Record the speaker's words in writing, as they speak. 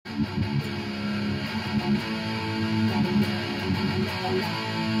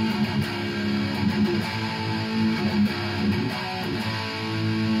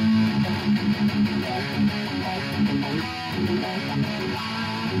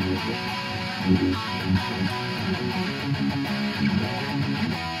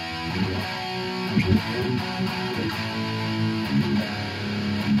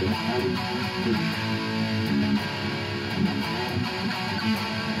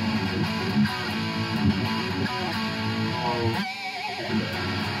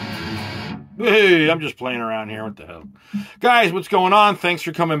Hey, I'm just playing around here. What the hell? Guys, what's going on? Thanks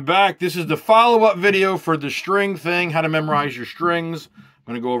for coming back. This is the follow-up video for the string thing, how to memorize your strings. I'm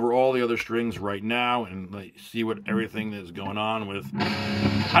going to go over all the other strings right now and see what everything is going on with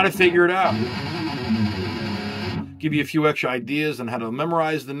how to figure it out. Give you a few extra ideas on how to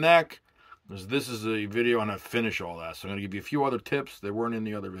memorize the neck, because this is a video on how to finish all that. So I'm going to give you a few other tips that weren't in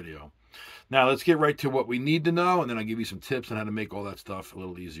the other video. Now, let's get right to what we need to know, and then I'll give you some tips on how to make all that stuff a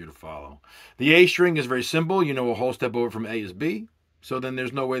little easier to follow. The A string is very simple. You know a whole step over from A is B, so then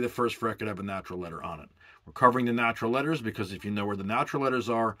there's no way the first fret could have a natural letter on it. We're covering the natural letters because if you know where the natural letters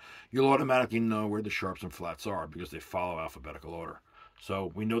are, you'll automatically know where the sharps and flats are because they follow alphabetical order.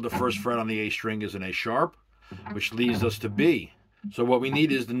 So we know the first fret on the A string is an A sharp, which leads us to B. So what we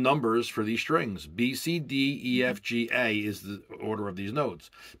need is the numbers for these strings. B, C, D, E, F, G, A is the order of these notes.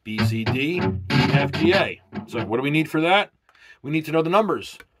 B, C, D, E, F, G, A. So what do we need for that? We need to know the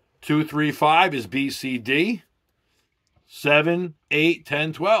numbers. 2, 3, 5 is B, C, D. 7, 8,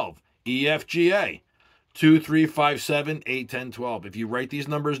 10, 12. E, F, G, A. 2, 3, 5, 7, 8, 10, 12. If you write these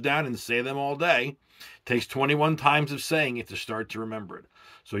numbers down and say them all day, it takes 21 times of saying it to start to remember it.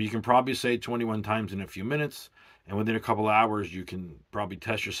 So you can probably say 21 times in a few minutes. And within a couple of hours, you can probably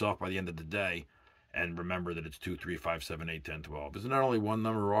test yourself by the end of the day and remember that it's 2, 3, 5, 7, 8, 10, 12. Isn't that only one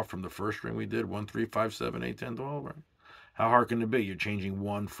number off from the first string we did? 1, 3, 5, 7, 8, 10, 12, right? How hard can it be? You're changing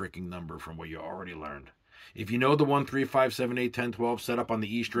one freaking number from what you already learned. If you know the 1, 3, 5, 7, 8, 10, 12 set up on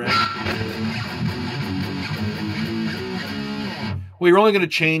the E string, well, you're only going to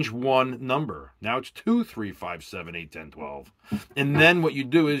change one number. Now it's 2, 3, 5, 7, 8, 10, 12. And then what you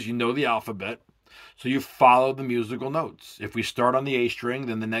do is you know the alphabet. So you follow the musical notes. If we start on the A string,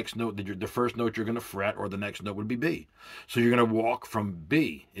 then the next note, the first note you're going to fret, or the next note would be B. So you're going to walk from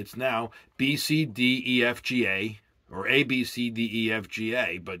B. It's now B, C, D, E, F, G, A, or A, B, C, D, E, F, G,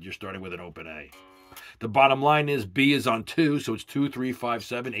 A, but you're starting with an open A. The bottom line is B is on 2, so it's 2, 3, 5,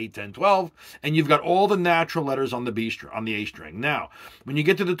 7, 8, 10, 12, and you've got all the natural letters on the on the A string. Now, when you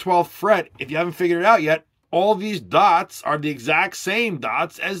get to the 12th fret, if you haven't figured it out yet, all these dots are the exact same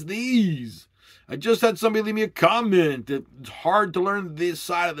dots as these. I just had somebody leave me a comment that it's hard to learn this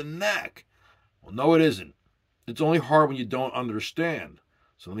side of the neck. Well, no, it isn't. It's only hard when you don't understand.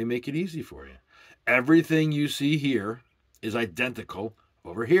 So let me make it easy for you. Everything you see here is identical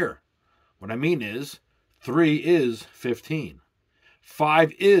over here. What I mean is 3 is 15,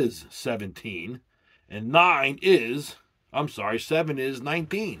 5 is 17, and 7 is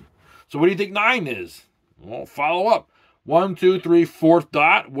 19. So what do you think 9 is? Well, follow up. 1, 2, 3, 4th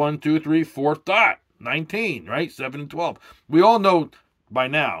dot. 1, 2, 3, 4th dot. 19, right? 7 and 12. We all know by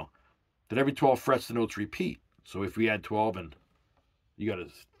now that every 12 frets the notes repeat. So if we add 12 and you got a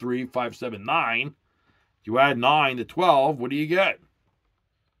 3, 5, 7, 9. You add 9 to 12, what do you get?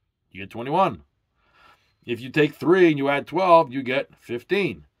 You get 21. If you take 3 and you add 12, you get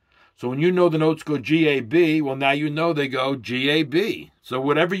 15. So when you know the notes go G, A, B, well, now you know they go G, A, B. So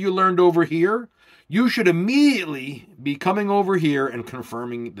whatever you learned over here, you should immediately be coming over here and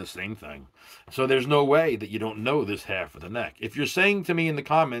confirming the same thing. So there's no way that you don't know this half of the neck. If you're saying to me in the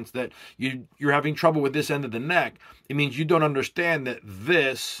comments that you're having trouble with this end of the neck, it means you don't understand that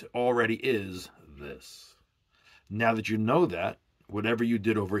this already is this. Now that you know that, whatever you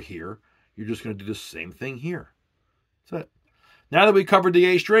did over here, you're just going to do the same thing here. That's it. Now that we covered the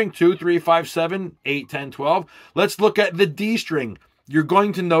A string, 2, 3, 5, 7, 8, 10, 12, let's look at the D string. You're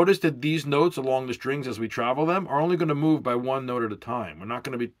going to notice that these notes along the strings as we travel them are only going to move by one note at a time. We're not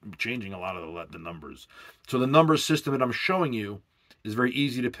going to be changing a lot of the numbers. So the number system that I'm showing you is very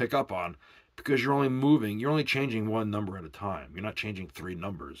easy to pick up on because you're only changing one number at a time. You're not changing 3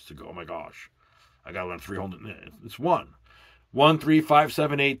 numbers to go, oh my gosh, I got to learn 300. It's 1. 1, 3, 5,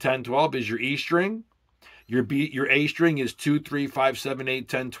 7, 8, 10, 12 is your E string. Your A string is 2, 3, 5, 7, 8,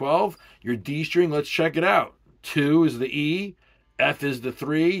 10, 12. Your D string, let's check it out. 2 is the E. F is the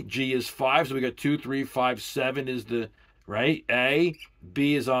 3, G is 5, so we got 2, 3, 5, 7 is the, right, A.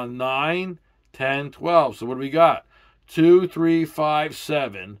 B is on 9, 10, 12. So what do we got? 2, 3, 5,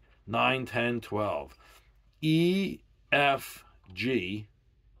 7, 9, 10, 12. E, F, G,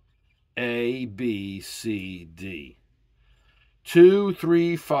 A, B, C, D. 2,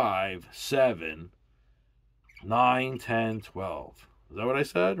 3, 5, 7, 9, 10, 12. Is that what I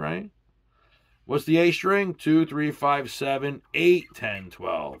said, right? What's the A string? 2, 3, 5, 7, 8, 10,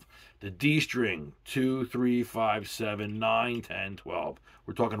 12. The D string, 2, 3, 5, 7, 9, 10, 12.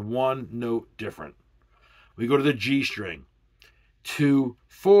 We're talking one note different. We go to the G string, 2,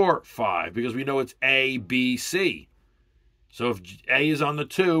 4, 5, because we know it's A, B, C. So if A is on the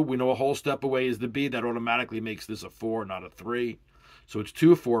 2, we know a whole step away is the B. That automatically makes this a 4, not a 3. So it's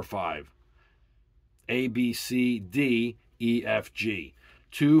 2, 4, 5. A, B, C, D, E, F, G.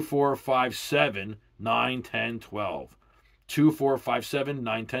 2, 4, 5, 7, 9, 10, 12. 2, 4, 5, 7,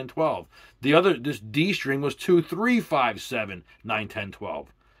 9, 10, 12. This D string was 2, 3, 5, 7, 9, 10,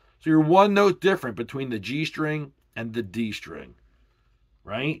 12. So you're one note different between the G string and the D string,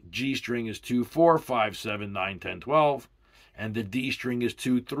 right? G string is 2, 4, 5, 7, 9, 10, 12. And the D string is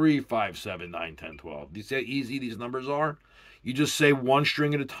 2, 3, 5, 7, 9, 10, 12. Do you see how easy these numbers are? You just say one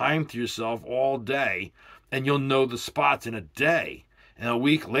string at a time to yourself all day, and you'll know the spots in a day. And a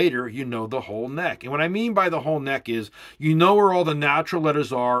week later, you know the whole neck. And what I mean by the whole neck is you know where all the natural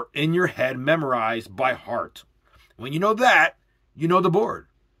letters are in your head, memorized by heart. When you know that, you know the board.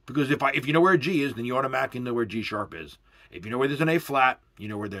 Because if you know where a G is, then you automatically know where G sharp is. If you know where there's an A flat, you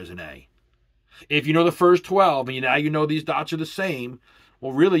know where there's an A. If you know the first 12 and now you know these dots are the same,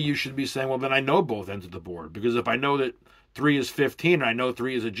 well, really you should be saying, well, then I know both ends of the board. Because if I know that 3 is 15 and I know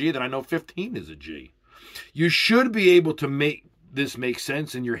 3 is a G, then I know 15 is a G. You should be able to make this make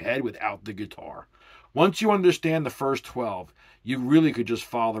sense in your head without the guitar. Once you understand the first 12, you really could just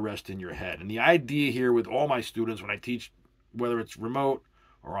follow the rest in your head. And the idea here with all my students when I teach, whether it's remote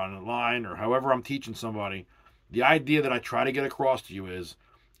or online or however I'm teaching somebody, the idea that I try to get across to you is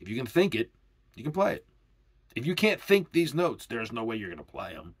if you can think it, you can play it. If you can't think these notes, there's no way you're going to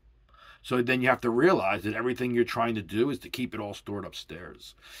play them. So then you have to realize that everything you're trying to do is to keep it all stored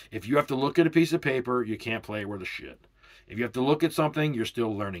upstairs. If you have to look at a piece of paper, you can't play it worth a shit. If you have to look at something, you're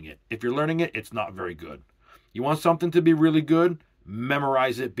still learning it. If you're learning it, it's not very good. You want something to be really good?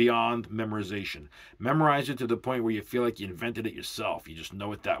 Memorize it beyond memorization. Memorize it to the point where you feel like you invented it yourself. You just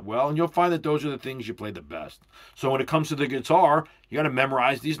know it that well, and you'll find that those are the things you play the best. So when it comes to the guitar, you got to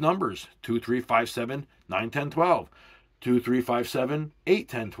memorize these numbers. 2, 3, 5, 7, 9, 10, 12. 2, 3, 5, 7, 8,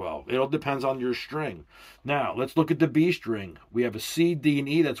 10, 12. It all depends on your string. Now, let's look at the B string. We have a C, D, and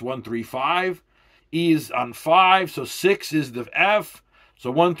E. That's 1, 3, 5. E is on 5, so 6 is the F.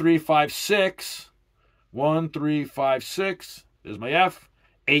 So 1, 3, 5, 6. 1, 3, 5, 6. There's my F.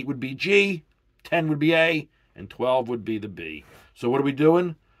 8 would be G. 10 would be A. And 12 would be the B. So what are we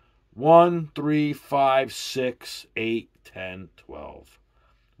doing? 1, 3, 5, 6, 8, 10, 12.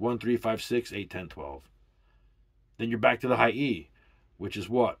 1, 3, 5, 6, 8, 10, 12. Then you're back to the high E, which is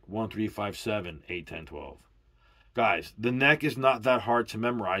what? 1, 3, 5, 7, 8, 10, 12. Guys, the neck is not that hard to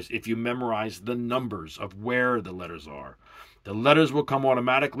memorize if you memorize the numbers of where the letters are. The letters will come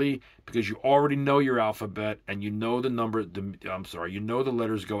automatically because you already know your alphabet and you know the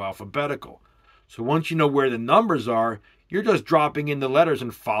letters go alphabetical. So once you know where the numbers are, you're just dropping in the letters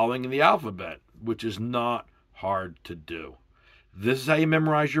and following in the alphabet, which is not hard to do. This is how you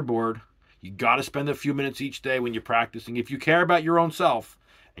memorize your board. You got to spend a few minutes each day when you're practicing. If you care about your own self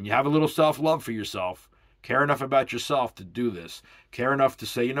and you have a little self-love for yourself, care enough about yourself to do this. Care enough to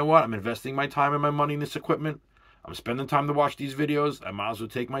say, you know what, I'm investing my time and my money in this equipment. I'm spending time to watch these videos. I might as well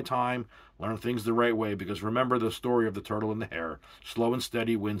take my time, learn things the right way, because remember the story of the turtle and the hare. Slow and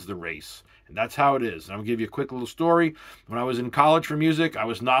steady wins the race. And that's how it is. And I'm going to give you a quick little story. When I was in college for music, I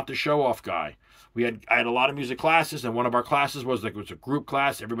was not the show-off guy. I had a lot of music classes, and one of our classes was it was a group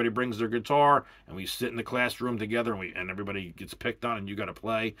class. Everybody brings their guitar, and we sit in the classroom together, and everybody gets picked on, and you got to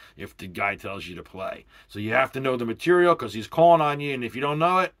play if the guy tells you to play. So you have to know the material because he's calling on you, and if you don't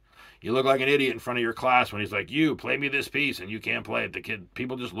know it, you look like an idiot in front of your class when he's like, you, play me this piece, and you can't play it.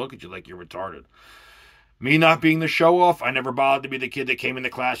 People just look at you like you're retarded. Me not being the show-off, I never bothered to be the kid that came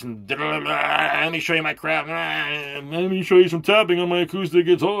into class and, let me show you my craft. Let me show you some tapping on my acoustic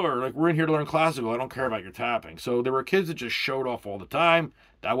guitar. Like, we're in here to learn classical. I don't care about your tapping. So there were kids that just showed off all the time.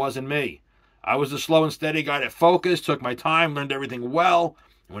 That wasn't me. I was the slow and steady guy that focused, took my time, learned everything well.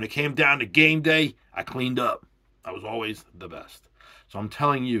 And when it came down to game day, I cleaned up. I was always the best. So I'm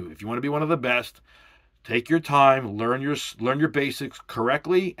telling you, if you want to be one of the best, take your time, learn your basics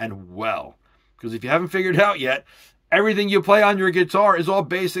correctly and well. Because if you haven't figured it out yet, Everything you play on your guitar is all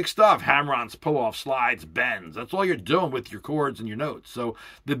basic stuff. Hammer-ons, pull-offs, slides, bends. That's all you're doing with your chords and your notes. So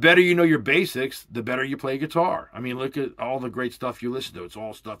the better you know your basics, the better you play guitar. I mean, look at all the great stuff you listen to. It's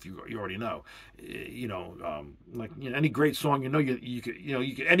all stuff you already know. Any great song,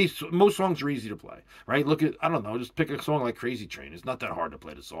 most songs are easy to play, right? Look at, I don't know, just pick a song like Crazy Train. It's not that hard to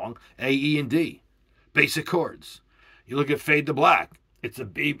play the song. A, E, and D. Basic chords. You look at Fade to Black. It's a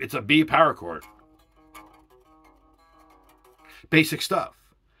B power chord. Basic stuff.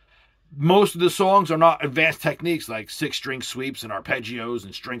 Most of the songs are not advanced techniques like 6-string sweeps and arpeggios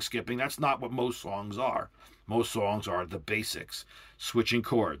and string skipping. That's not what most songs are. Most songs are the basics. Switching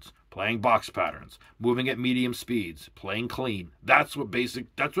chords, playing box patterns, moving at medium speeds, playing clean. That's what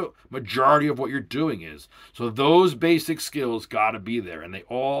majority of what you're doing is. So those basic skills got to be there, and they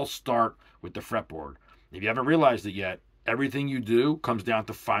all start with the fretboard. If you haven't realized it yet, everything you do comes down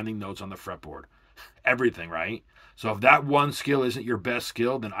to finding notes on the fretboard. Everything, right? So if that one skill isn't your best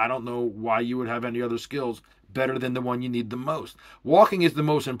skill, then I don't know why you would have any other skills better than the one you need the most. Walking is the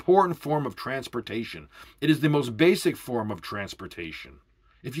most important form of transportation. It is the most basic form of transportation.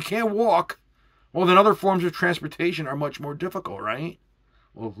 If you can't walk, well, then other forms of transportation are much more difficult, right?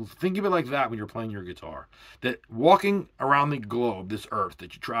 Well, think of it like that when you're playing your guitar. That walking around the globe, this earth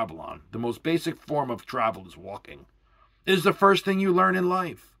that you travel on, the most basic form of travel is walking. It is the first thing you learn in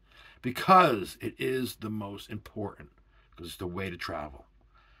life. Because it is the most important. Because it's the way to travel.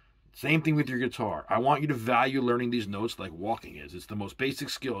 Same thing with your guitar. I want you to value learning these notes like walking is. It's the most basic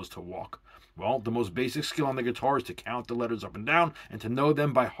skill is to walk. Well, the most basic skill on the guitar is to count the letters up and down and to know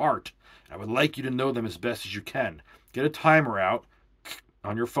them by heart. I would like you to know them as best as you can. Get a timer out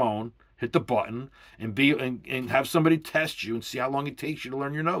on your phone, hit the button, and have somebody test you and see how long it takes you to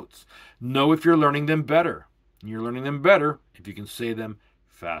learn your notes. Know if you're learning them better. And you're learning them better if you can say them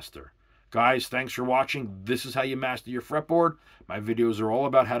faster. Guys, thanks for watching. This is how you master your fretboard. My videos are all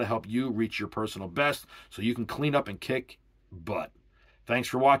about how to help you reach your personal best so you can clean up and kick butt. Thanks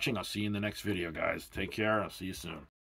for watching. I'll see you in the next video, guys. Take care. I'll see you soon.